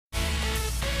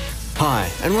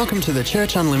Hi, and welcome to the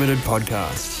Church Unlimited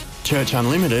podcast. Church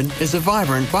Unlimited is a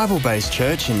vibrant Bible-based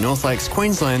church in North Lakes,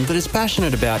 Queensland that is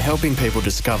passionate about helping people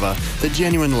discover the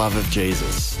genuine love of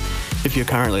Jesus. If you're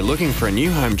currently looking for a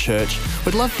new home church,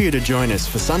 we'd love for you to join us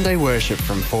for Sunday worship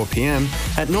from 4 p.m.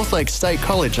 at North Lakes State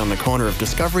College on the corner of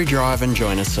Discovery Drive and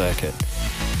Joiner Circuit.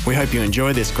 We hope you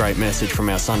enjoy this great message from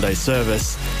our Sunday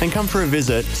service and come for a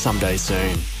visit someday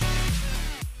soon.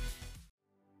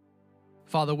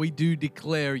 Father, we do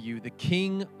declare you the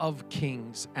King of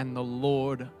Kings and the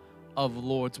Lord of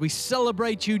Lords. We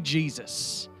celebrate you,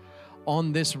 Jesus.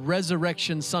 On this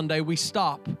Resurrection Sunday, we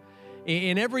stop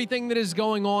in everything that is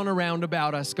going on around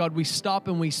about us. God, we stop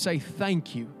and we say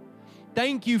thank you.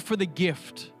 Thank you for the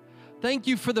gift. Thank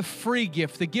you for the free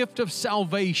gift, the gift of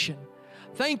salvation.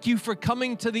 Thank you for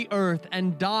coming to the earth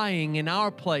and dying in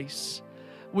our place.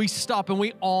 We stop and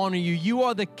we honor you. You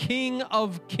are the King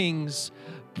of Kings.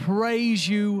 Praise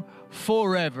you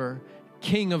forever,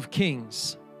 King of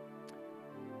Kings.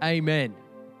 Amen.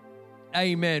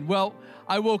 Amen. Well,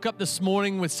 I woke up this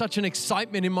morning with such an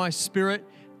excitement in my spirit.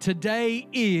 Today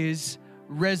is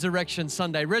Resurrection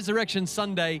Sunday. Resurrection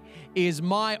Sunday is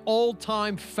my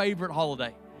all-time favorite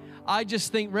holiday. I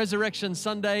just think Resurrection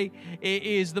Sunday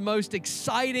is the most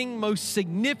exciting, most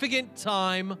significant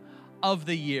time of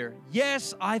the year.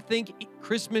 Yes, I think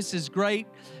Christmas is great.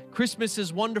 Christmas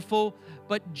is wonderful,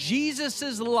 but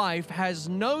Jesus' life has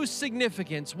no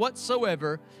significance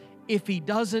whatsoever if he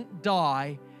doesn't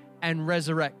die and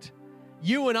resurrect.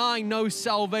 You and I know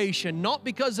salvation not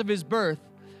because of his birth.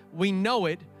 We know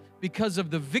it because of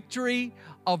the victory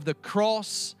of the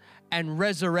cross and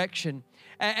resurrection.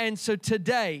 And so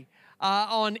today,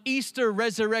 on Easter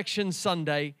Resurrection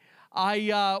Sunday,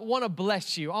 I want to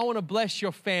bless you. I want to bless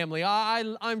your family.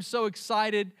 I'm so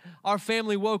excited. Our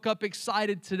family woke up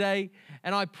excited today,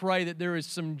 and I pray that there is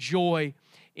some joy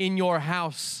in your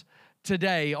house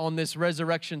today on this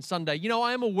Resurrection Sunday. You know,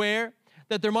 I am aware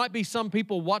that there might be some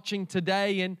people watching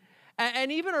today, and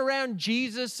even around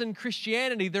Jesus and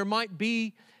Christianity, there might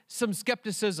be some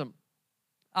skepticism.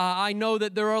 I know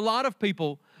that there are a lot of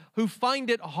people who find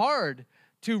it hard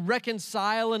to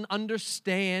reconcile and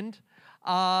understand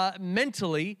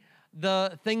mentally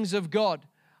the things of God.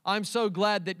 I'm so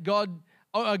glad that God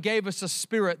gave us a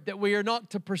spirit that we are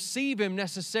not to perceive him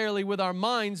necessarily with our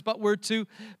minds, but we're to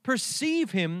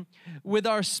perceive him with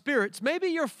our spirits. Maybe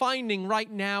you're finding right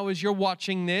now as you're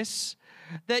watching this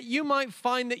that you might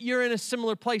find that you're in a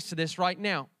similar place to this right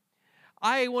now.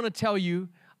 I want to tell you,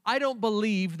 I don't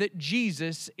believe that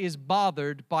Jesus is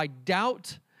bothered by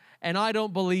doubt, and I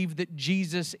don't believe that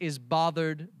Jesus is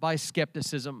bothered by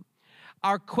skepticism.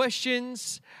 Our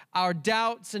questions, our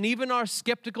doubts, and even our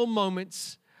skeptical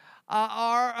moments,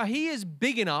 he is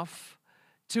big enough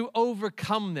to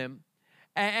overcome them.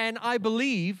 And I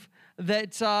believe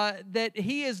that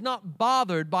he is not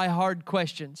bothered by hard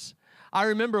questions. I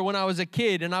remember when I was a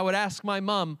kid and I would ask my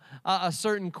mom a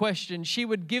certain question, she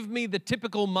would give me the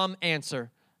typical mom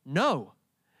answer, no.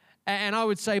 And I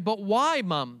would say, but why,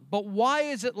 Mom? But why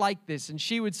is it like this? And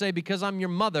she would say, because I'm your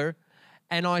mother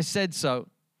and I said so.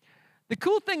 The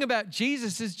cool thing about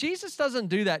Jesus is Jesus doesn't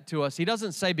do that to us. He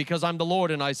doesn't say, because I'm the Lord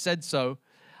and I said so.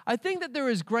 I think that there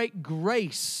is great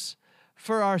grace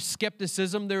for our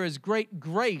skepticism. There is great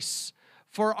grace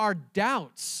for our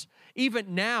doubts.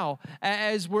 Even now,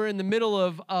 as we're in the middle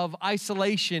of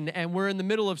isolation and we're in the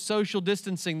middle of social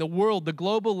distancing, the world, the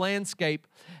global landscape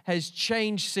has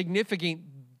changed significantly.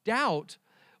 Doubt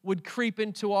would creep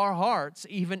into our hearts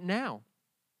even now.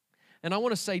 And I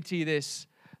want to say to you this,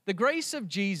 the grace of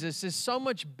Jesus is so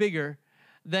much bigger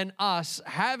than us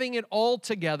having it all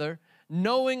together,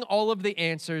 knowing all of the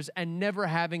answers, and never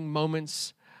having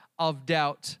moments of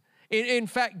doubt. In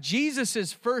fact,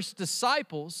 Jesus' first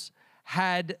disciples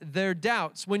had their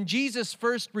doubts. When Jesus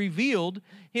first revealed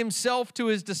himself to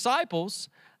his disciples,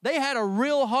 they had a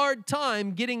real hard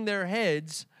time getting their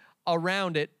heads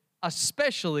around it,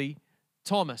 especially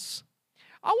Thomas.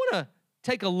 I want to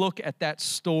take a look at that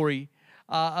story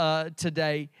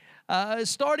today.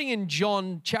 Starting in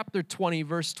John chapter 20,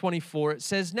 verse 24, it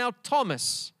says, Now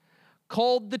Thomas,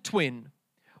 called the twin,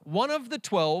 one of the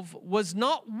 12, was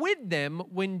not with them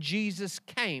when Jesus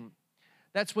came.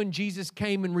 That's when Jesus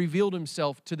came and revealed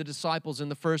himself to the disciples in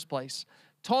the first place.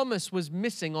 Thomas was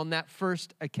missing on that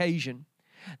first occasion.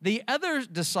 The other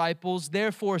disciples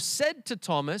therefore said to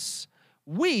Thomas,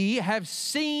 We have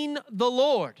seen the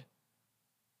Lord.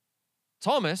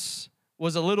 Thomas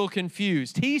was a little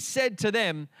confused. He said to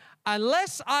them,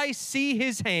 Unless I see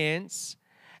his hands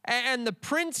and the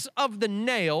prints of the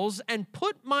nails, and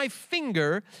put my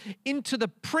finger into the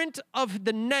print of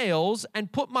the nails,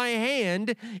 and put my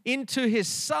hand into his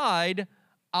side,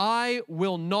 I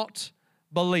will not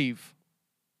believe.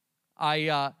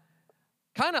 I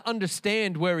kind of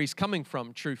understand where he's coming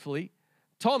from, truthfully.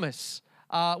 Thomas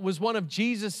was one of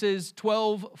Jesus's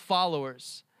 12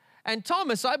 followers. And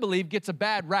Thomas, I believe, gets a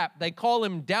bad rap. They call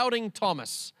him Doubting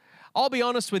Thomas. I'll be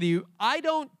honest with you, I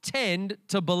don't tend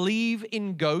to believe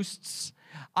in ghosts.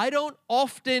 I don't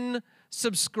often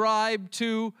subscribe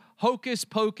to hocus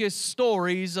pocus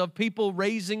stories of people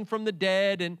raising from the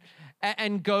dead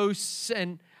and ghosts.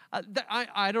 And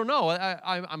I don't know.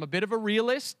 I'm a bit of a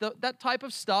realist. That type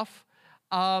of stuff,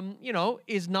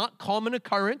 is not common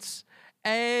occurrence.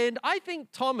 And I think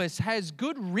Thomas has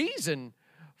good reason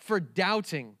for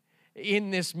doubting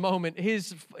in this moment.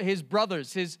 His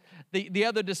brothers, the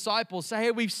other disciples say,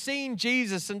 hey, we've seen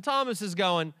Jesus. And Thomas is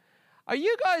going, are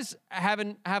you guys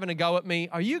having a go at me?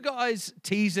 Are you guys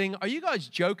teasing? Are you guys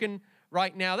joking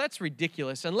right now? That's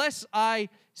ridiculous. Unless I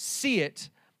see it,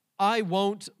 I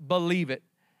won't believe it.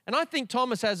 And I think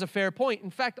Thomas has a fair point.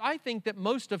 In fact, I think that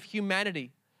most of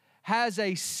humanity has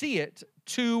a see it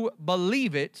to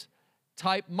believe it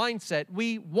type mindset.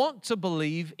 We want to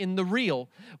believe in the real.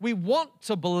 We want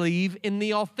to believe in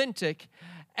the authentic.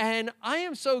 And I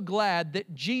am so glad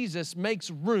that Jesus makes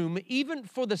room even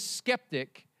for the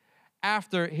skeptic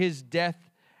after his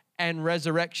death and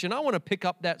resurrection. I want to pick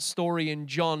up that story in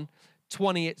John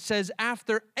 20. It says,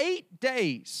 after 8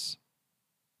 days,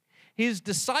 his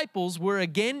disciples were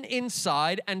again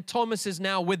inside, and Thomas is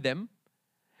now with them.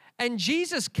 And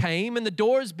Jesus came, and the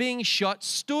doors being shut,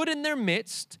 stood in their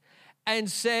midst and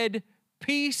said,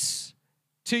 peace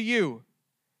to you.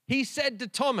 He said to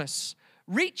Thomas,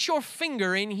 reach your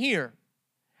finger in here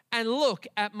and look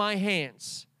at my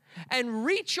hands. And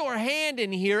reach your hand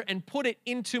in here and put it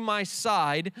into my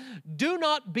side. Do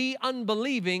not be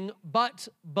unbelieving, but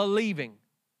believing.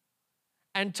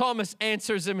 And Thomas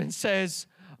answers him and says,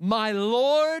 my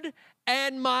Lord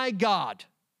and my God.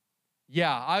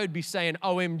 Yeah, I would be saying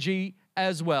OMG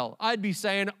as well. I'd be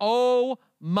saying, oh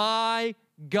my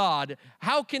God,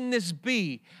 how can this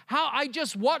be? How I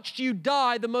just watched you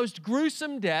die the most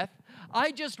gruesome death.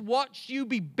 I just watched you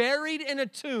be buried in a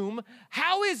tomb.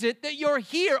 How is it that you're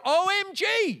here?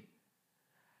 OMG!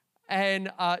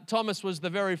 And Thomas was the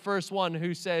very first one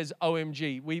who says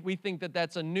OMG. We think that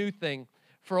that's a new thing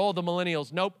for all the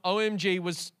millennials. Nope, OMG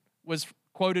was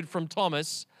quoted from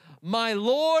Thomas. My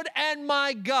Lord and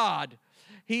my God.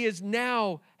 He is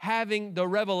now having the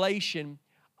revelation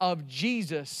of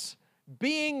Jesus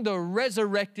being the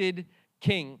resurrected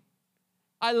King.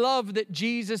 I love that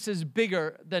Jesus is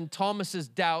bigger than Thomas's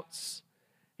doubts.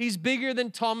 He's bigger than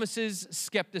Thomas's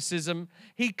skepticism.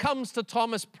 He comes to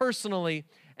Thomas personally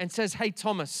and says, hey,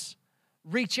 Thomas,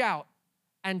 reach out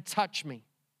and touch me.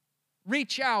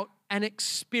 Reach out and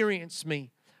experience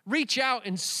me. Reach out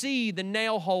and see the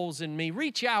nail holes in me.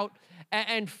 Reach out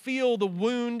and feel the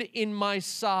wound in my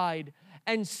side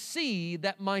and see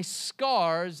that my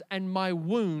scars and my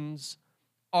wounds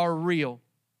are real.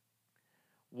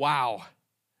 Wow.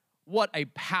 What a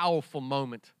powerful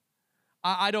moment.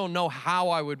 I don't know how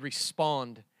I would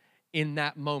respond in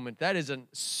that moment. That is a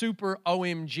super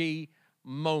OMG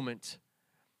moment.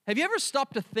 Have you ever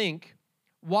stopped to think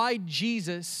why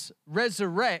Jesus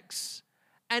resurrects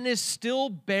and is still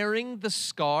bearing the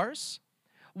scars?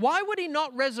 Why would he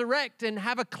not resurrect and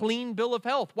have a clean bill of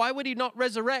health? Why would he not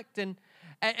resurrect and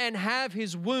have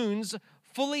his wounds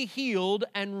fully healed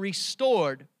and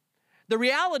restored? The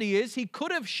reality is he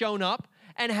could have shown up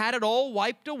and had it all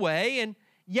wiped away, and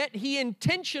yet he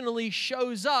intentionally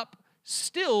shows up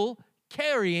still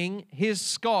carrying his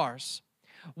scars.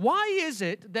 Why is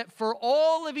it that for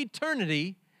all of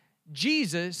eternity,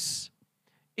 Jesus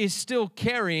is still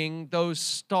carrying those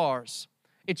scars?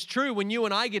 It's true, when you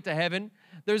and I get to heaven,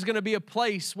 there's going to be a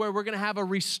place where we're going to have a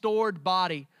restored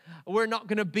body. We're not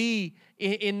going to be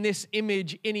in this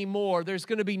image anymore. There's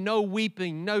going to be no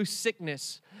weeping, no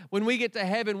sickness. When we get to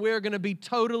heaven, we're going to be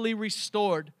totally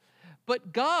restored.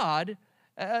 But God,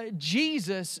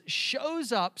 Jesus,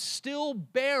 shows up still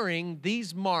bearing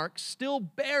these marks, still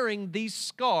bearing these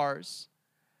scars,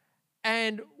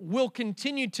 and will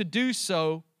continue to do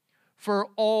so for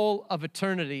all of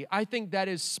eternity. I think that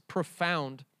is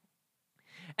profound.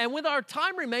 And with our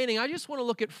time remaining, I just want to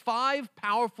look at 5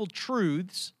 powerful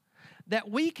truths that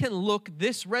we can look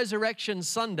this Resurrection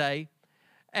Sunday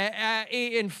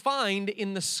and find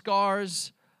in the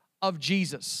scars of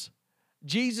Jesus.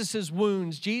 Jesus'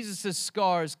 wounds, Jesus'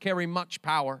 scars carry much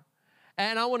power.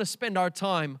 And I want to spend our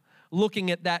time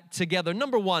looking at that together.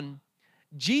 Number 1,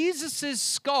 Jesus'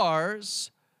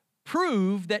 scars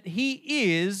prove that he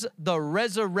is the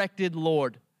resurrected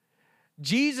Lord.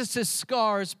 Jesus'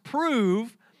 scars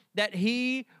prove that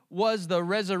he was the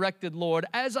resurrected Lord.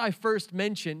 As I first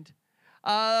mentioned,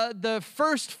 the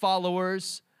first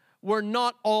followers were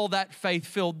not all that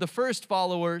faith-filled. The first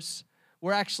followers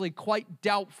were actually quite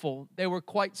doubtful. They were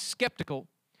quite skeptical.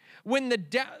 They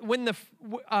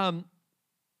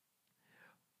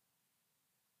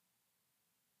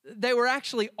were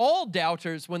actually all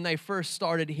doubters when they first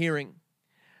started hearing.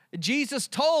 Jesus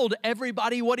told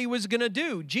everybody what he was going to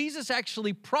do. Jesus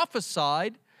actually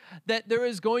prophesied that there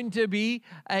is going to be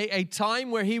a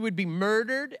time where he would be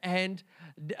murdered and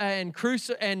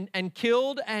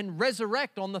killed and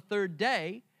resurrect on the third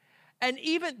day. And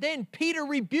even then, Peter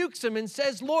rebukes him and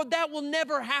says, Lord, that will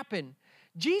never happen.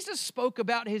 Jesus spoke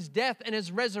about his death and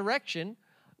his resurrection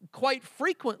quite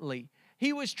frequently.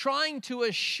 He was trying to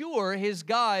assure his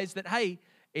guys that, hey,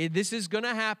 this is going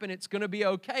to happen. It's going to be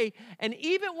okay. And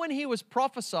even when he was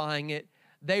prophesying it,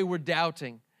 they were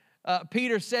doubting.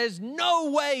 Peter says,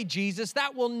 no way, Jesus,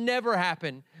 that will never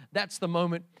happen. That's the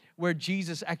moment where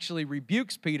Jesus actually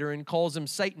rebukes Peter and calls him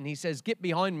Satan. He says, get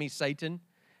behind me, Satan.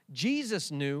 Jesus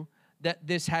knew that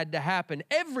this had to happen.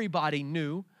 Everybody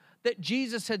knew that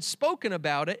Jesus had spoken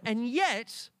about it, and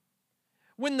yet,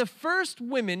 when the first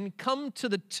women come to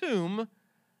the tomb,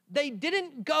 they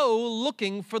didn't go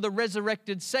looking for the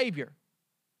resurrected Savior.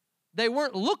 They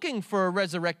weren't looking for a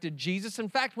resurrected Jesus. In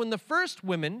fact, when the first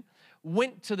women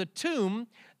went to the tomb,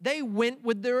 they went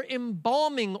with their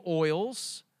embalming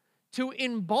oils to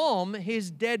embalm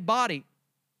his dead body.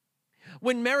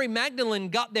 When Mary Magdalene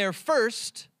got there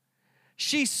first,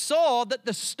 she saw that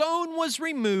the stone was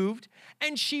removed,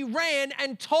 and she ran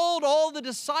and told all the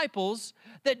disciples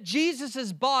that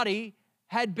Jesus' body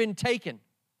had been taken.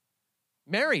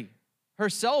 Mary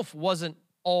herself wasn't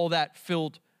all that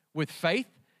filled with faith.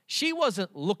 She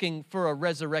wasn't looking for a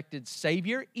resurrected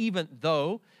Savior, even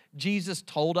though Jesus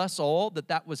told us all that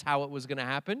that was how it was going to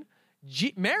happen.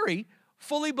 Mary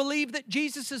fully believed that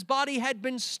Jesus' body had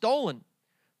been stolen.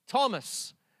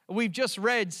 Thomas, we've just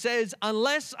read, says,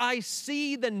 unless I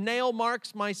see the nail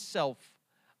marks myself,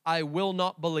 I will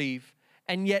not believe.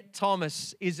 And yet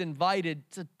Thomas is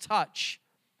invited to touch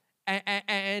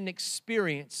and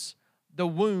experience the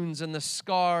wounds and the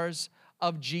scars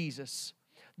of Jesus.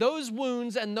 Those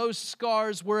wounds and those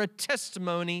scars were a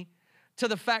testimony to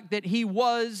the fact that he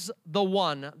was the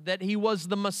one, that he was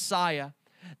the Messiah,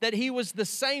 that he was the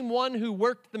same one who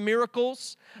worked the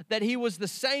miracles, that he was the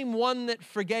same one that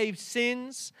forgave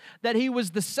sins, that he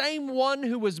was the same one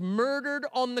who was murdered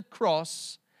on the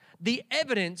cross. The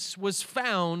evidence was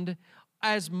found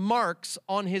as marks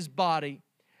on his body.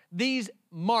 These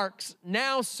marks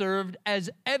now served as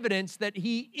evidence that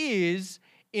he is,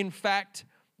 in fact,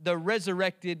 the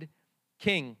resurrected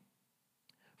King.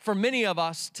 For many of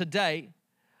us today,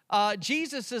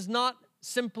 Jesus is not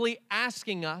simply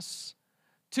asking us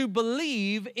to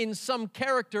believe in some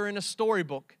character in a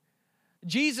storybook.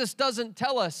 Jesus doesn't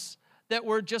tell us that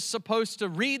we're just supposed to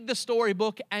read the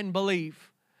storybook and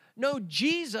believe. No,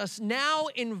 Jesus now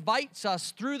invites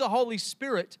us through the Holy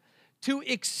Spirit to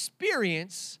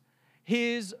experience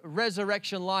his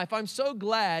resurrection life. I'm so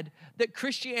glad that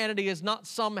Christianity is not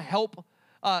some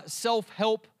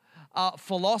self-help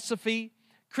philosophy.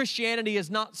 Christianity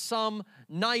is not some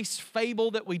nice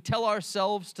fable that we tell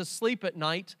ourselves to sleep at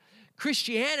night.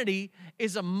 Christianity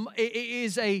is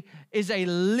a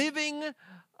living,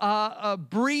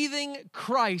 breathing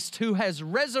Christ who has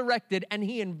resurrected, and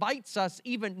he invites us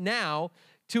even now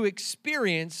to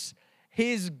experience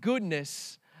his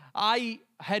goodness. I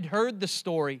had heard the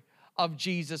story of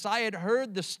Jesus. I had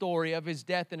heard the story of his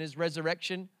death and his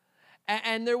resurrection.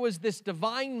 And there was this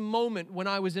divine moment when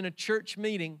I was in a church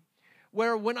meeting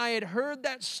where when I had heard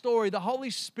that story, the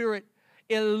Holy Spirit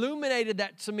illuminated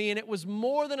that to me, and it was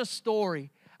more than a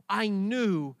story. I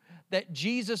knew that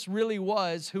Jesus really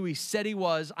was who he said he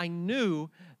was. I knew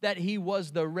that he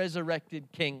was the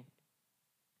resurrected King.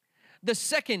 The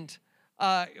second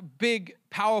big,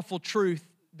 powerful truth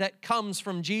that comes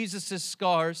from Jesus'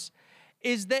 scars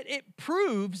is that it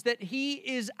proves that he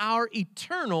is our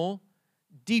eternal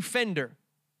defender.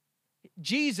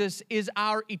 Jesus is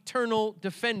our eternal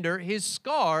defender. His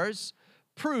scars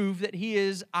prove that he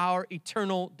is our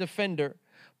eternal defender.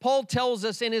 Paul tells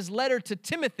us in his letter to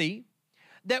Timothy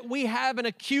that we have an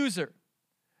accuser,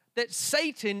 that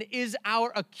Satan is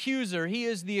our accuser. He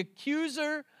is the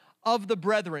accuser of the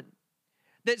brethren.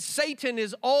 That Satan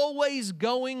is always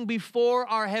going before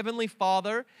our Heavenly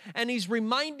Father, and he's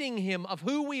reminding him of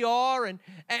who we are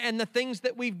and the things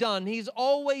that we've done. He's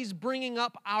always bringing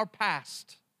up our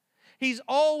past. He's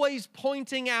always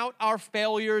pointing out our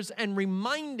failures and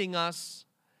reminding us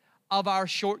of our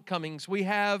shortcomings. We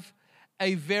have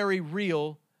a very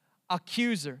real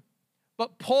accuser.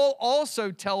 But Paul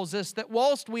also tells us that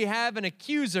whilst we have an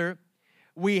accuser,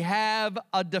 we have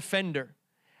a defender,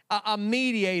 a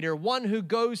mediator, one who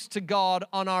goes to God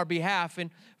on our behalf. In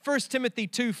 1 Timothy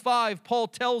 2:5, Paul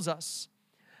tells us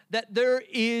that there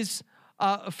is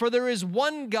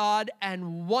one God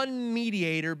and one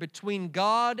mediator between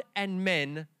God and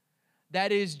men,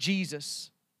 that is Jesus.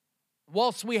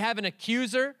 Whilst we have an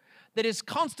accuser that is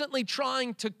constantly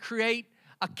trying to create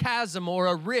a chasm or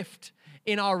a rift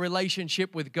in our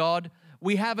relationship with God,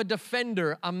 we have a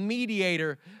defender, a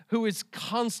mediator who is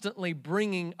constantly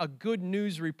bringing a good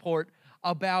news report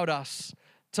about us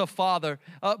to Father.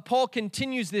 Paul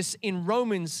continues this in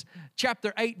Romans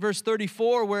chapter 8, verse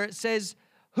 34, where it says,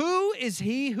 "Who is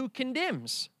he who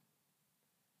condemns?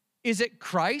 Is it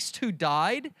Christ who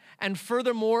died and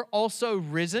furthermore also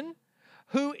risen,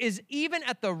 who is even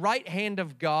at the right hand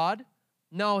of God?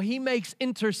 No, he makes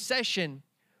intercession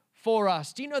for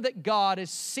us." Do you know that God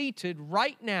is seated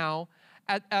right now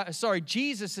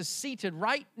Jesus is seated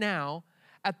right now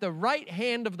at the right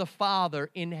hand of the Father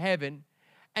in heaven,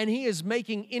 and he is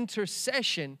making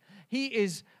intercession. He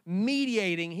is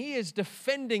mediating. He is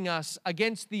defending us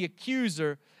against the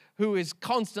accuser who is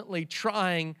constantly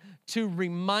trying to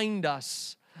remind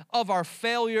us of our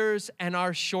failures and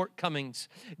our shortcomings.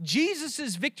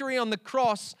 Jesus' victory on the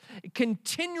cross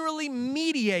continually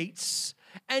mediates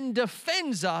and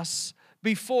defends us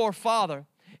before Father.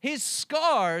 His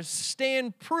scars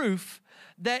stand proof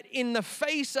that in the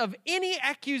face of any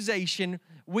accusation,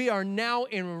 we are now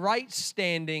in right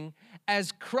standing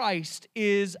as Christ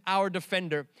is our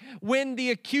defender. When the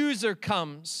accuser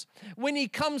comes, when he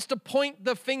comes to point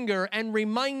the finger and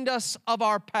remind us of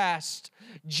our past,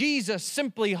 Jesus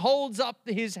simply holds up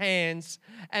his hands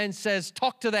and says,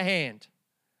 "Talk to the hand.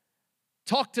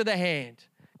 Talk to the hand."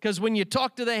 Because when you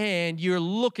talk to the hand, you're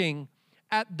looking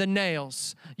at the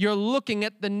nails. You're looking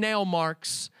at the nail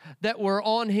marks that were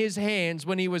on his hands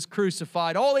when he was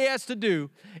crucified. All he has to do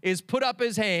is put up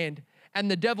his hand, and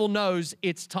the devil knows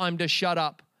it's time to shut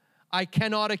up. I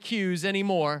cannot accuse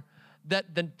anymore.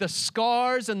 That the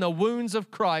scars and the wounds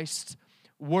of Christ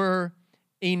were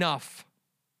enough.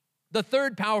 The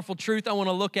third powerful truth I want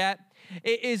to look at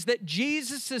is that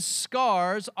Jesus'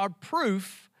 scars are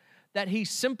proof that he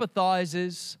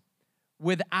sympathizes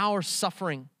with our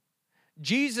suffering.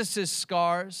 Jesus'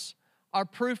 scars are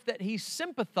proof that he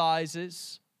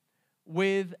sympathizes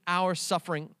with our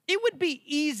suffering. It would be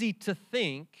easy to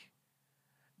think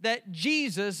that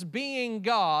Jesus, being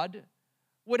God,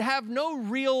 would have no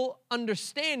real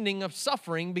understanding of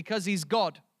suffering because he's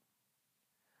God.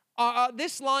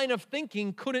 This line of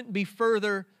thinking couldn't be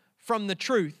further from the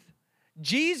truth.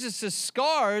 Jesus'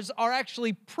 scars are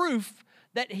actually proof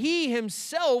that he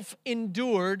himself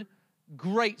endured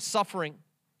great suffering.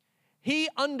 He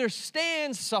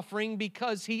understands suffering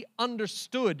because he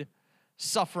understood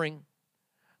suffering.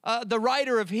 The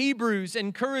writer of Hebrews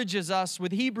encourages us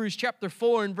with Hebrews chapter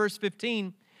 4 and verse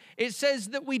 15. It says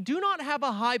that we do not have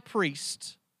a high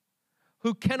priest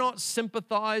who cannot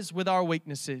sympathize with our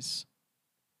weaknesses,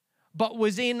 but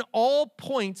was in all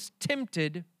points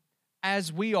tempted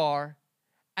as we are,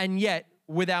 and yet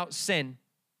without sin.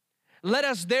 Let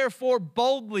us therefore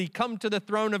boldly come to the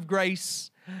throne of grace,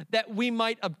 that we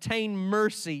might obtain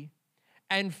mercy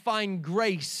and find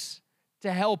grace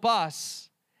to help us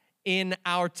in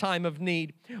our time of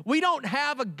need. We don't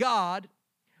have a God.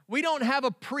 We don't have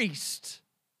a priest.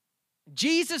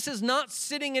 Jesus is not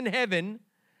sitting in heaven,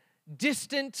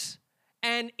 distant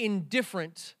and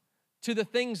indifferent to the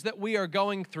things that we are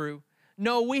going through.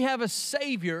 No, we have a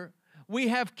Savior. We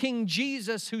have King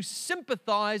Jesus who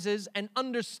sympathizes and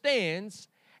understands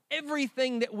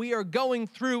everything that we are going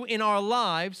through in our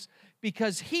lives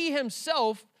because he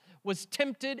himself was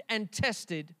tempted and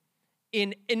tested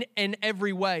in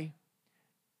every way.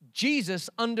 Jesus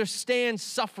understands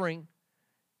suffering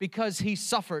because he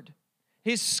suffered.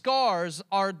 His scars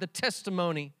are the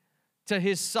testimony to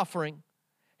his suffering.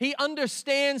 He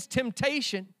understands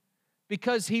temptation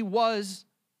because he was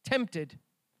tempted.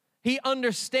 He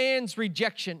understands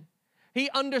rejection. He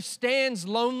understands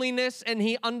loneliness, and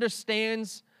he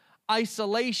understands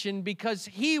isolation because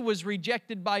he was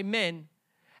rejected by men,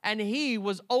 and he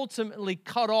was ultimately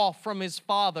cut off from his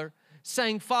Father,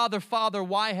 saying, "Father, Father,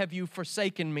 why have you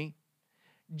forsaken me?"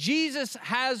 Jesus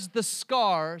has the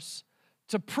scars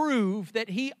to prove that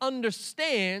he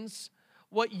understands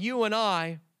what you and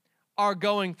I are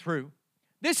going through.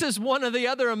 This is one of the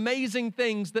other amazing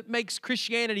things that makes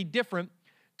Christianity different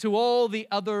to all the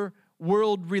other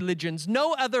world religions.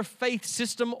 No other faith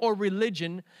system or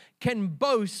religion can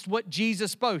boast what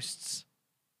Jesus boasts,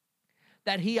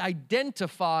 that he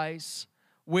identifies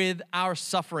with our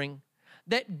suffering,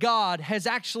 that God has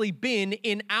actually been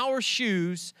in our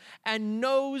shoes and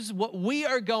knows what we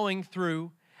are going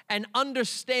through and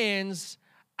understands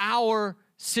our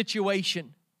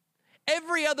situation.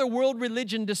 Every other world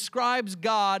religion describes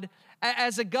God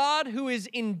as a God who is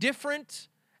indifferent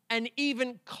and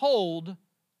even cold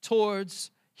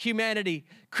towards humanity.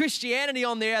 Christianity,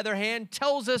 on the other hand,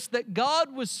 tells us that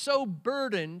God was so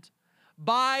burdened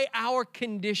by our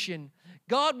condition,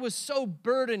 God was so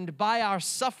burdened by our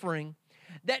suffering,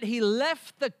 that He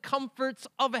left the comforts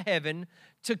of heaven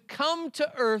to come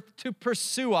to earth to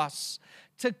pursue us,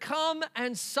 to come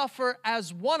and suffer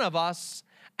as one of us,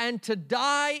 and to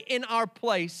die in our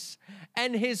place.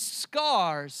 And His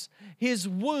scars, His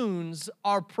wounds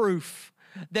are proof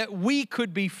that we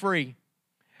could be free.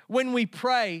 When we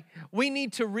pray, we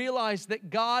need to realize that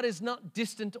God is not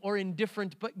distant or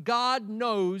indifferent, but God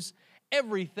knows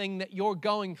everything that you're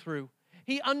going through.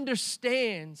 He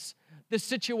understands the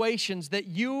situations that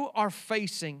you are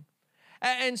facing.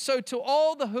 And so to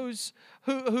all the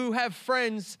who have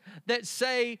friends that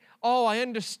say, oh, I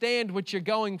understand what you're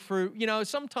going through, you know,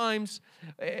 sometimes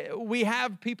we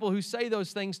have people who say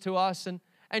those things to us,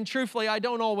 and truthfully, I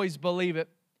don't always believe it.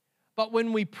 But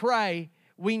when we pray,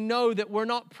 we know that we're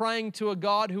not praying to a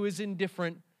God who is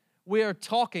indifferent. We are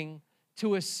talking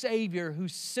to a Savior who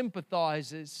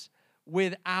sympathizes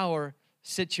with our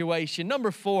situation.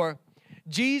 Number 4,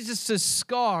 Jesus'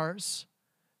 scars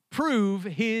prove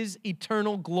His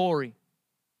eternal glory.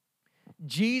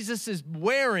 Jesus is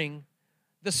wearing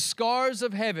the scars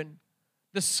of heaven,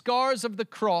 the scars of the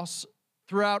cross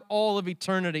throughout all of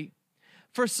eternity.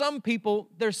 For some people,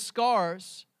 their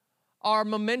scars are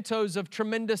mementos of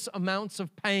tremendous amounts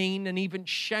of pain and even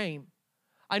shame.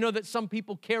 I know that some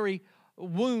people carry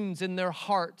wounds in their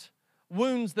heart,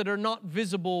 wounds that are not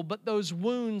visible, but those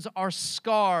wounds are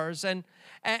scars, and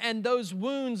those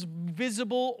wounds,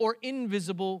 visible or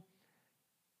invisible,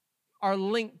 are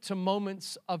linked to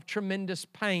moments of tremendous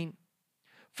pain.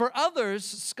 For others,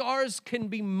 scars can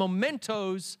be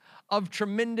mementos of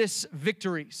tremendous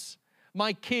victories.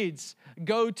 My kids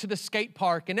go to the skate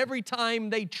park, and every time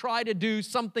they try to do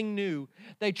something new,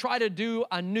 they try to do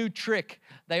a new trick,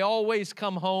 they always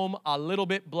come home a little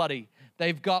bit bloody.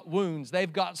 They've got wounds,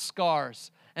 they've got scars.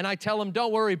 And I tell them,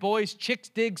 don't worry, boys, chicks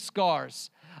dig scars.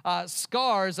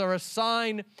 Scars are a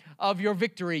sign of your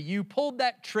victory. You pulled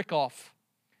that trick off.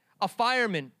 A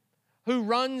fireman who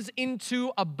runs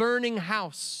into a burning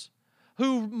house,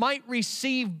 who might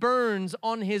receive burns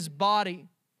on his body,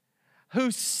 who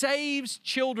saves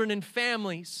children and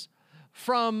families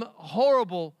from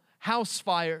horrible house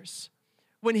fires.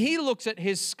 When he looks at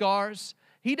his scars,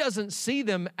 he doesn't see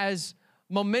them as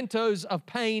mementos of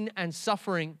pain and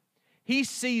suffering. He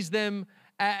sees them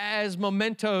as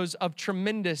mementos of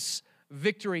tremendous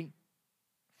victory.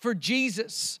 For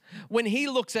Jesus, when He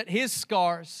looks at His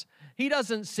scars, He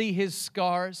doesn't see His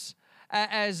scars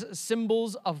as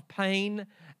symbols of pain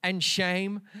and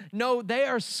shame. No, they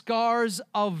are scars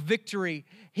of victory.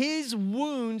 His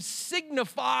wounds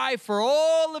signify for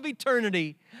all of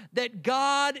eternity that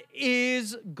God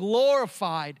is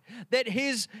glorified, that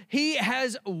He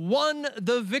has won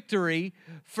the victory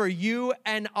for you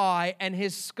and I, and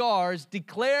His scars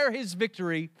declare His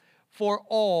victory for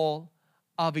all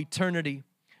of eternity.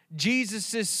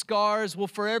 Jesus' scars will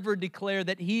forever declare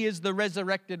that He is the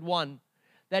resurrected one,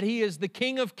 that He is the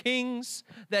King of kings,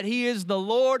 that He is the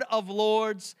Lord of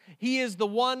lords. He is the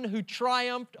one who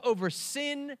triumphed over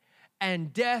sin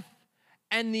and death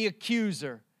and the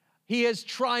accuser. He has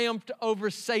triumphed over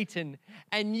Satan,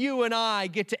 and you and I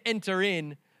get to enter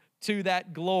in to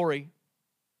that glory.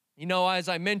 You know, as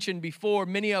I mentioned before,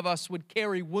 many of us would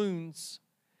carry wounds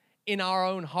in our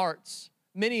own hearts,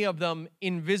 many of them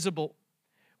invisible.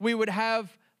 We would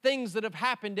have things that have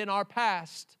happened in our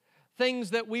past, things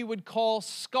that we would call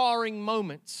scarring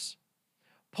moments.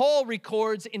 Paul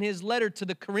records in his letter to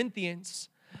the Corinthians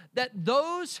that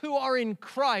those who are in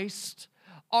Christ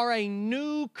are a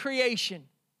new creation,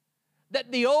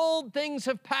 that the old things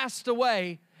have passed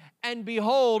away, and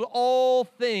behold, all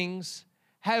things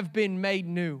have been made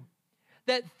new.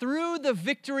 That through the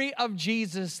victory of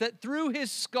Jesus, that through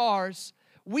His scars,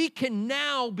 we can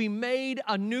now be made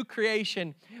a new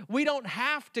creation. We don't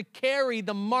have to carry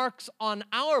the marks on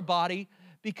our body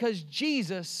because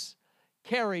Jesus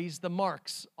carries the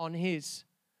marks on His.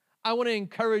 I want to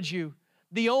encourage you,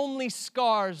 the only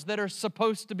scars that are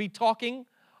supposed to be talking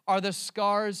are the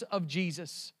scars of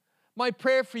Jesus. My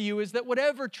prayer for you is that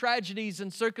whatever tragedies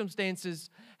and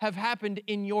circumstances have happened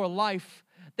in your life,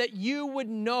 that you would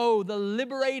know the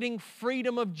liberating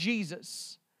freedom of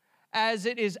Jesus as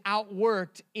it is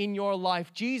outworked in your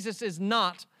life. Jesus is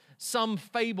not some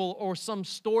fable or some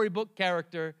storybook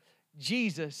character.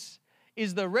 Jesus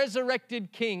is the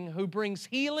resurrected King who brings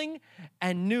healing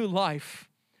and new life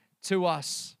to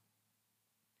us.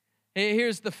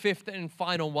 Here's the fifth and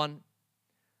final one.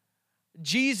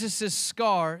 Jesus'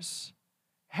 scars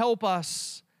help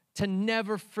us to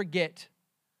never forget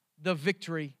the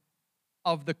victory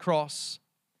of the cross.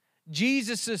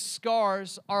 Jesus'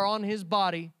 scars are on his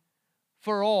body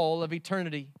for all of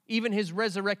eternity. Even his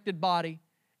resurrected body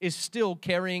is still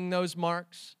carrying those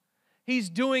marks.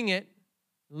 He's doing it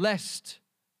lest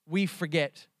we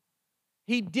forget.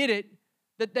 He did it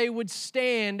that they would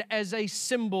stand as a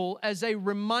symbol, as a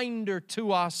reminder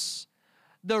to us,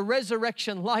 the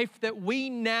resurrection life that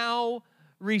we now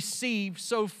receive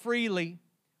so freely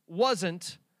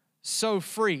wasn't so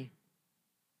free.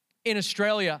 In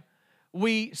Australia,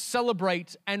 we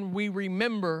celebrate and we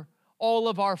remember all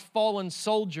of our fallen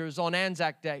soldiers on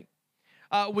Anzac Day.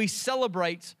 We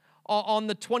celebrate on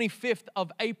the 25th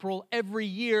of April every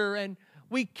year, and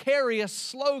we carry a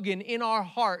slogan in our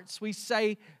hearts. We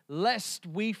say, lest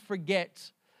we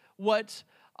forget what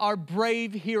our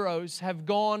brave heroes have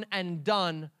gone and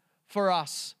done for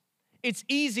us. It's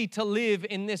easy to live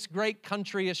in this great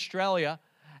country, Australia,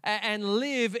 and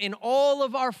live in all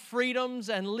of our freedoms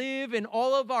and live in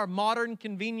all of our modern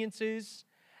conveniences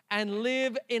and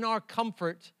live in our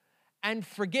comfort and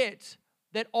forget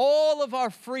that all of our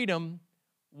freedom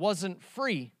wasn't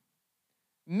free.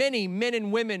 Many men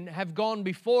and women have gone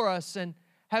before us and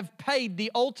have paid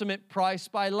the ultimate price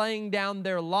by laying down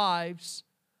their lives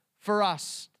for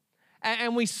us.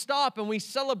 And we stop and we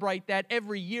celebrate that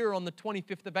every year on the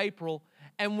 25th of April,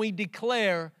 and we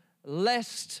declare,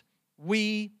 lest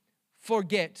we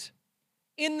forget.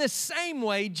 In the same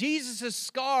way, Jesus'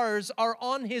 scars are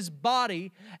on his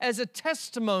body as a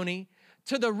testimony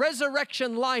to the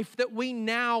resurrection life that we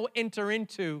now enter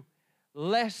into,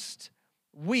 lest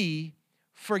we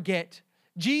forget.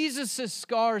 Jesus'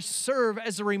 scars serve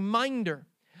as a reminder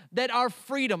that our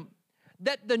freedom,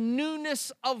 that the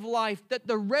newness of life, that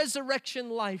the resurrection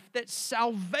life, that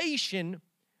salvation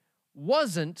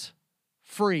wasn't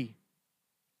free.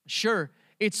 Sure,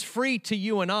 it's free to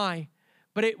you and I,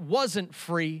 but it wasn't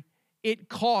free. It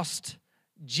cost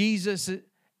Jesus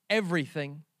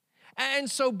everything.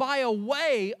 And so by a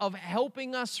way of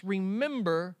helping us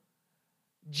remember,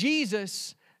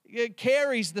 Jesus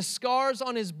carries the scars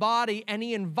on his body, and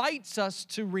he invites us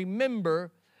to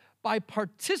remember by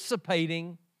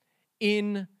participating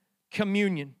in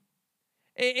communion.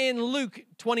 In Luke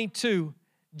 22,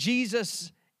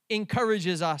 Jesus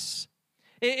encourages us.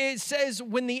 It says,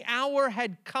 when the hour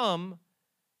had come,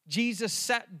 Jesus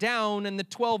sat down and the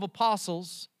 12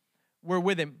 apostles were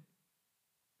with him.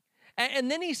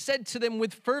 And then he said to them,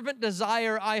 with fervent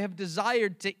desire, I have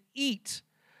desired to eat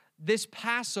this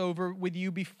Passover with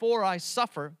you before I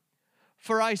suffer.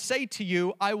 For I say to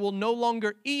you, I will no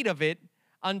longer eat of it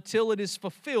until it is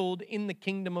fulfilled in the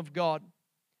kingdom of God.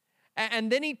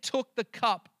 And then he took the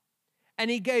cup and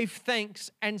he gave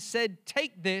thanks and said,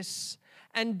 take this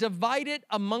and divide it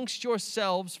amongst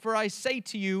yourselves. For I say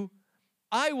to you,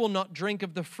 I will not drink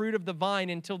of the fruit of the vine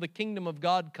until the kingdom of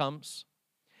God comes.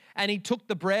 And he took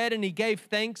the bread and he gave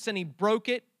thanks and he broke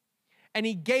it and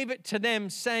he gave it to them,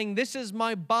 saying, this is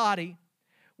my body,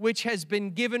 which has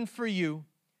been given for you.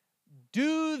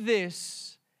 Do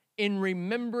this in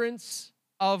remembrance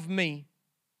of me.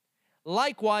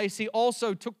 Likewise, he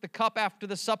also took the cup after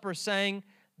the supper, saying,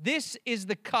 this is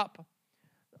the cup,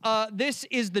 this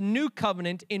is the new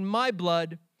covenant in my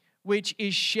blood, which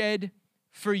is shed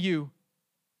for you.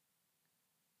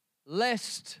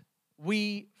 Lest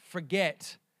we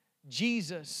forget,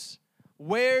 Jesus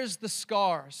wears the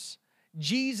scars.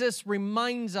 Jesus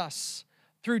reminds us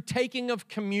through taking of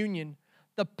communion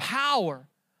the power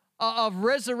of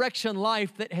resurrection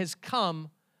life that has come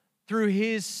through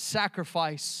his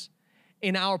sacrifice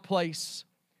in our place.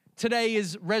 Today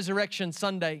is Resurrection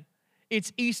Sunday.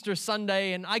 It's Easter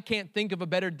Sunday, and I can't think of a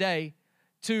better day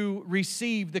to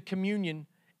receive the communion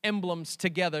emblems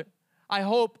together. I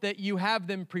hope that you have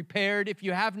them prepared. If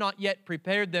you have not yet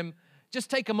prepared them, just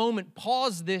take a moment,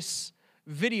 pause this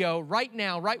video right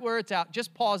now, right where it's at.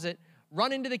 Just pause it,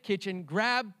 run into the kitchen,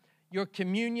 grab your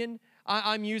communion.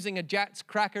 I'm using a Jatz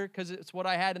cracker because it's what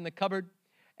I had in the cupboard,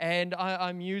 and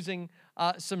I'm using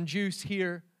some juice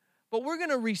here. But we're going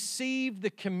to receive the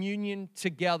communion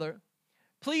together.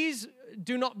 Please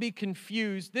do not be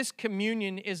confused. This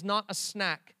communion is not a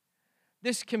snack.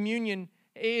 This communion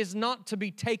is not to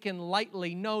be taken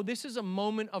lightly. No, this is a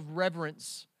moment of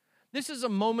reverence. This is a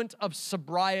moment of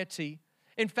sobriety.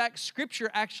 In fact, Scripture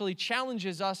actually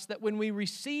challenges us that when we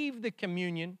receive the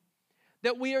communion,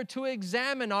 that we are to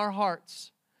examine our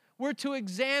hearts. we're to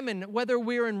examine whether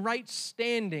we're in right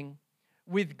standing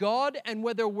with God and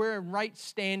whether we're in right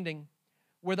standing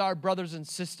with our brothers and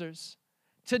sisters.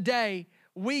 Today,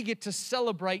 we get to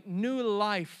celebrate new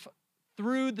life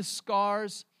through the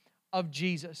scars of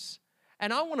Jesus.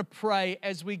 And I want to pray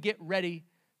as we get ready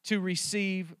to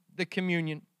receive the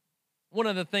communion. One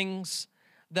of the things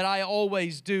that I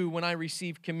always do when I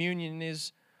receive communion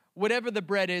is whatever the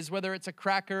bread is, whether it's a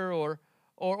cracker or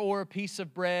a piece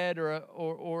of bread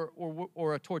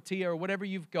or a tortilla or whatever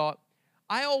you've got,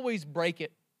 I always break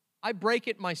it. I break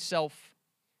it myself.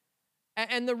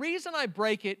 And the reason I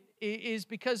break it is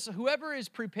because whoever has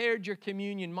prepared your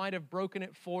communion might have broken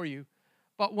it for you.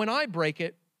 But when I break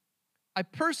it, I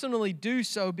personally do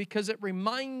so because it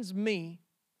reminds me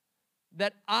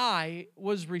that I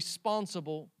was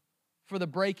responsible for the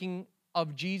breaking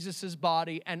of Jesus'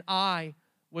 body, and I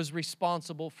was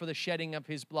responsible for the shedding of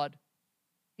His blood.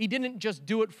 He didn't just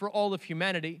do it for all of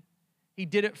humanity. He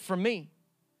did it for me.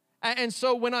 And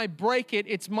so when I break it,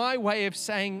 it's my way of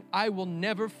saying, I will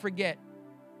never forget.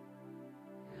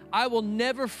 I will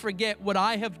never forget what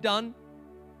I have done,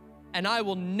 and I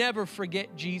will never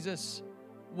forget, Jesus,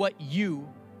 what you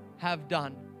have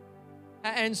done.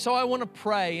 And so I want to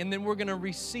pray, and then we're going to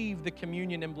receive the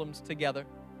communion emblems together.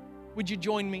 Would you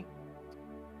join me?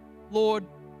 Lord,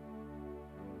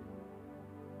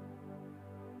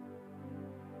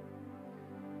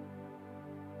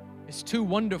 it's too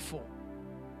wonderful.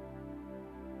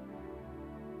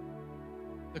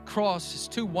 The cross is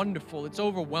too wonderful. It's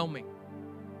overwhelming.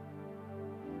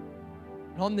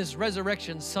 And on this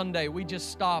Resurrection Sunday, we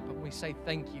just stop and we say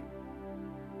thank you.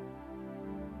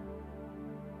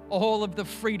 All of the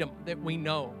freedom that we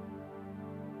know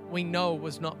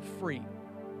was not free.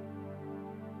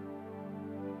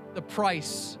 The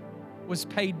price was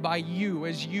paid by you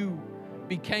as you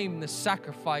became the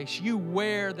sacrifice. You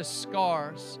wear the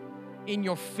scars in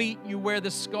your feet. You wear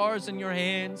the scars in your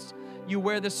hands. You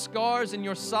wear the scars in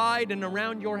your side and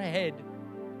around your head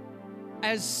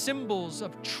as symbols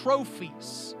of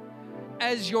trophies,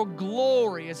 as your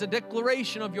glory, as a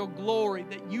declaration of your glory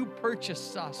that you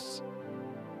purchased us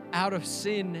out of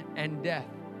sin and death.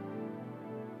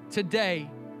 Today,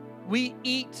 we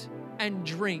eat and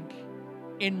drink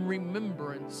in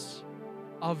remembrance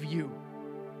of you.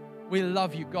 We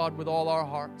love you, God, with all our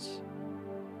hearts.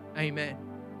 Amen.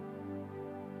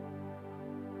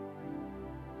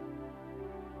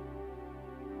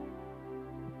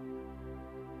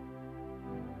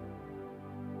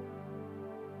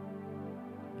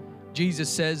 Jesus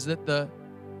says that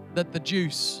the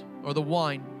juice or the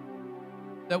wine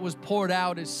that was poured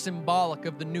out is symbolic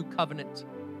of the new covenant.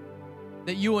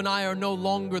 That you and I are no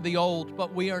longer the old,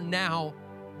 but we are now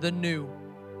the new.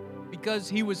 Because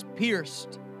He was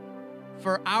pierced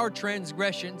for our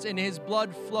transgressions and His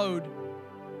blood flowed,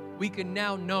 we can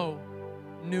now know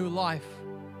new life.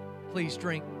 Please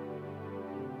drink.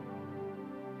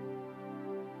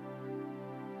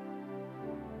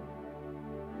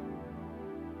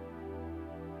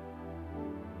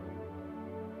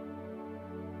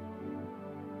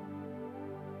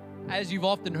 As you've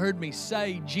often heard me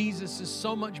say, Jesus is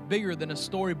so much bigger than a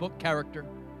storybook character.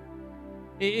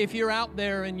 If you're out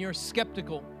there and you're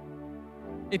skeptical,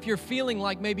 if you're feeling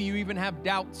like maybe you even have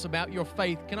doubts about your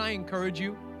faith, can I encourage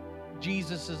you?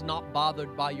 Jesus is not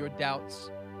bothered by your doubts.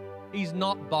 He's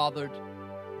not bothered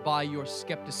by your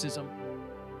skepticism.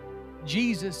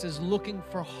 Jesus is looking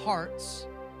for hearts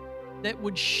that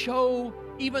would show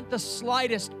even the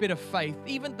slightest bit of faith,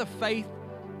 even the faith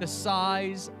the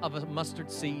size of a mustard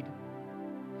seed.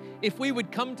 If we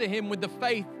would come to Him with the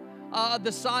faith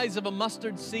the size of a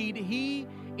mustard seed, He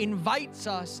invites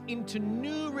us into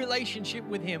new relationship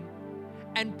with Him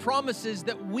and promises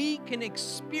that we can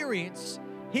experience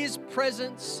His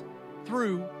presence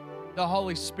through the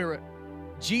Holy Spirit.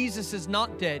 Jesus is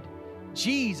not dead.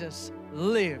 Jesus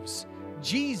lives.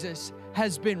 Jesus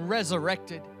has been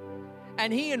resurrected.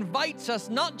 And He invites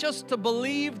us not just to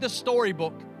believe the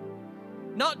storybook,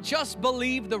 not just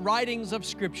believe the writings of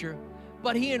Scripture,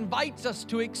 but He invites us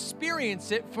to experience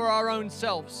it for our own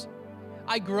selves.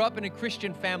 I grew up in a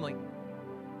Christian family,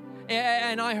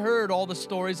 and I heard all the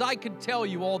stories. I could tell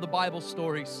you all the Bible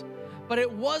stories, but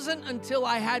it wasn't until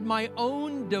I had my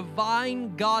own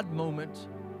divine God moment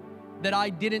that I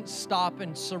didn't stop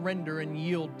and surrender and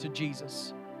yield to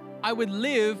Jesus. I would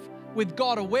live with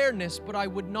God awareness, but I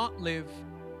would not live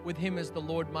with Him as the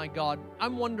Lord my God.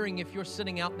 I'm wondering if you're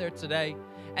sitting out there today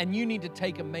and you need to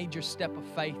take a major step of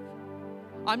faith.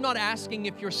 I'm not asking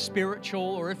if you're spiritual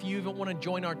or if you even want to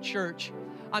join our church.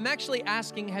 I'm actually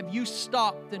asking, have you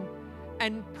stopped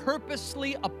and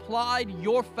purposely applied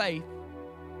your faith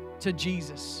to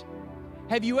Jesus?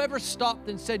 Have you ever stopped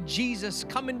and said, Jesus,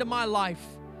 come into my life,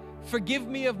 forgive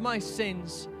me of my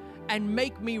sins, and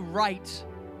make me right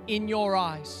in your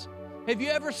eyes? Have you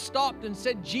ever stopped and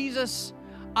said, Jesus,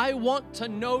 I want to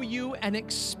know you and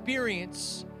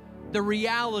experience the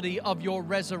reality of your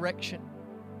resurrection?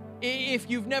 If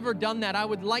you've never done that, I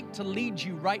would like to lead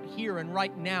you right here and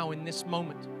right now in this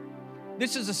moment.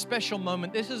 This is a special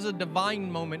moment. This is a divine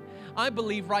moment. I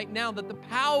believe right now that the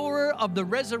power of the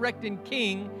resurrected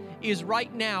King is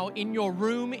right now in your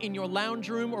room, in your lounge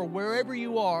room, or wherever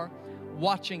you are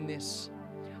watching this.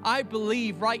 I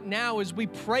believe right now as we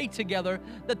pray together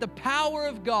that the power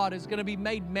of God is going to be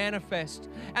made manifest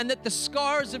and that the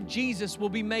scars of Jesus will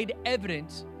be made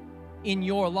evident in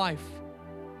your life.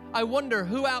 I wonder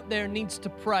who out there needs to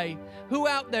pray, who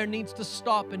out there needs to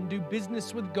stop and do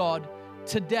business with God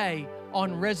today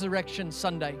on Resurrection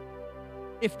Sunday.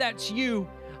 If that's you,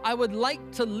 I would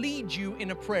like to lead you in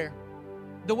a prayer.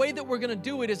 The way that we're going to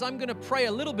do it is I'm going to pray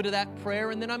a little bit of that prayer,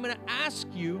 and then I'm going to ask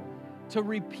you to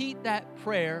repeat that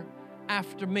prayer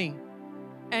after me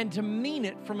and to mean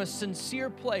it from a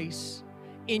sincere place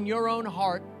in your own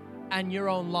heart and your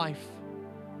own life.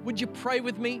 Would you pray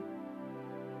with me?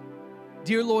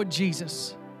 Dear Lord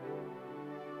Jesus,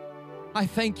 I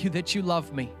thank you that you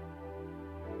love me.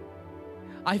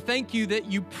 I thank you that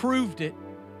you proved it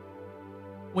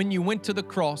when you went to the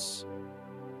cross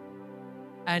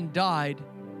and died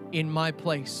in my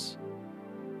place.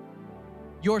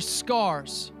 Your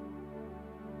scars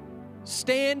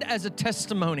stand as a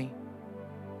testimony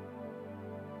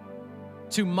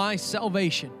to my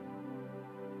salvation.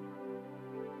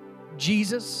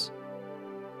 Jesus,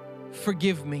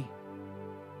 forgive me.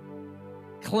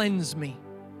 Cleanse me,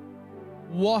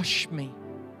 wash me,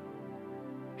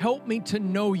 help me to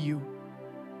know you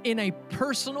in a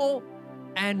personal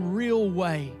and real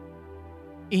way.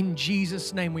 In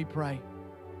Jesus' name we pray.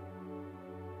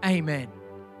 Amen.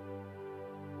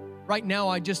 Right now,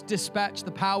 I just dispatch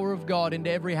the power of God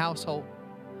into every household.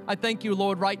 I thank you,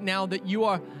 Lord, right now that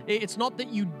it's not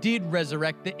that you did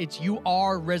resurrect, it's you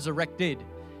are resurrected.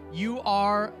 You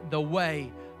are the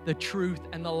way, the truth,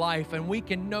 and the life, and we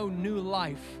can know new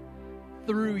life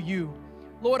through you.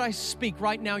 Lord, I speak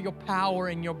right now your power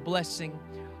and your blessing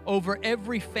over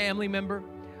every family member.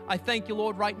 I thank you,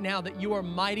 Lord, right now that you are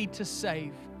mighty to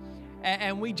save,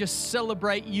 and we just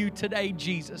celebrate you today,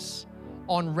 Jesus,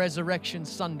 on Resurrection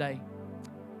Sunday.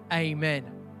 Amen.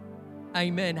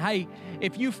 Amen. Hey,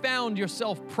 if you found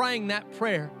yourself praying that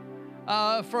prayer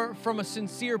from a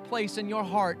sincere place in your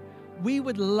heart, we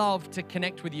would love to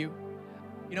connect with you.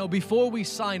 You know, before we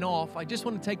sign off, I just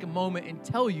want to take a moment and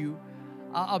tell you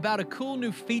about a cool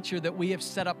new feature that we have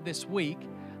set up this week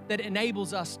that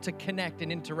enables us to connect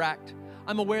and interact.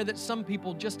 I'm aware that some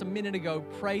people just a minute ago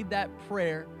prayed that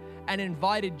prayer and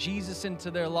invited Jesus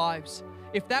into their lives.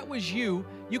 If that was you,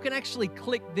 you can actually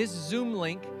click this Zoom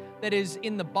link that is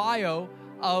in the bio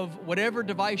of whatever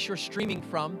device you're streaming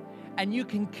from, and you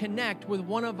can connect with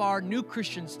one of our New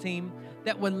Christians team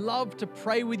that would love to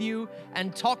pray with you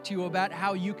and talk to you about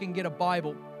how you can get a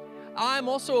Bible. I'm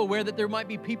also aware that there might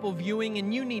be people viewing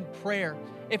and you need prayer.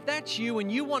 If that's you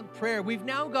and you want prayer, we've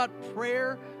now got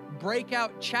prayer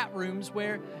breakout chat rooms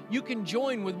where you can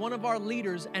join with one of our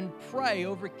leaders and pray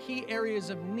over key areas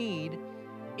of need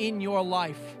in your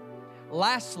life.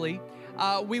 Lastly,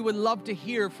 we would love to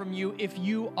hear from you if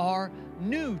you are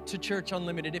new to Church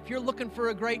Unlimited. If you're looking for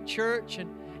a great church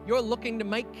and you're looking to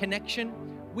make connection,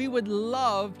 we would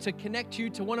love to connect you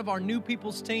to one of our new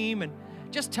people's team and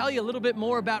just tell you a little bit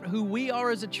more about who we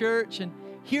are as a church and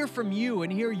hear from you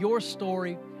and hear your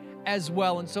story as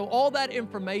well. And so all that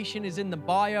information is in the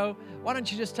bio. Why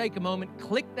don't you just take a moment,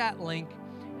 click that link,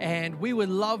 and we would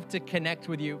love to connect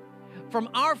with you. From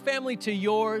our family to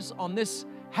yours on this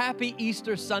happy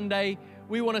Easter Sunday,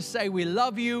 we want to say we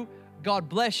love you. God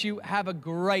bless you. Have a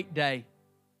great day.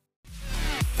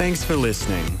 Thanks for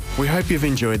listening. We hope you've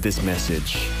enjoyed this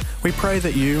message. We pray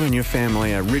that you and your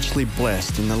family are richly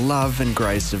blessed in the love and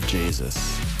grace of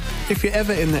Jesus. If you're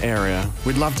ever in the area,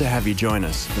 we'd love to have you join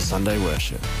us for Sunday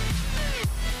worship.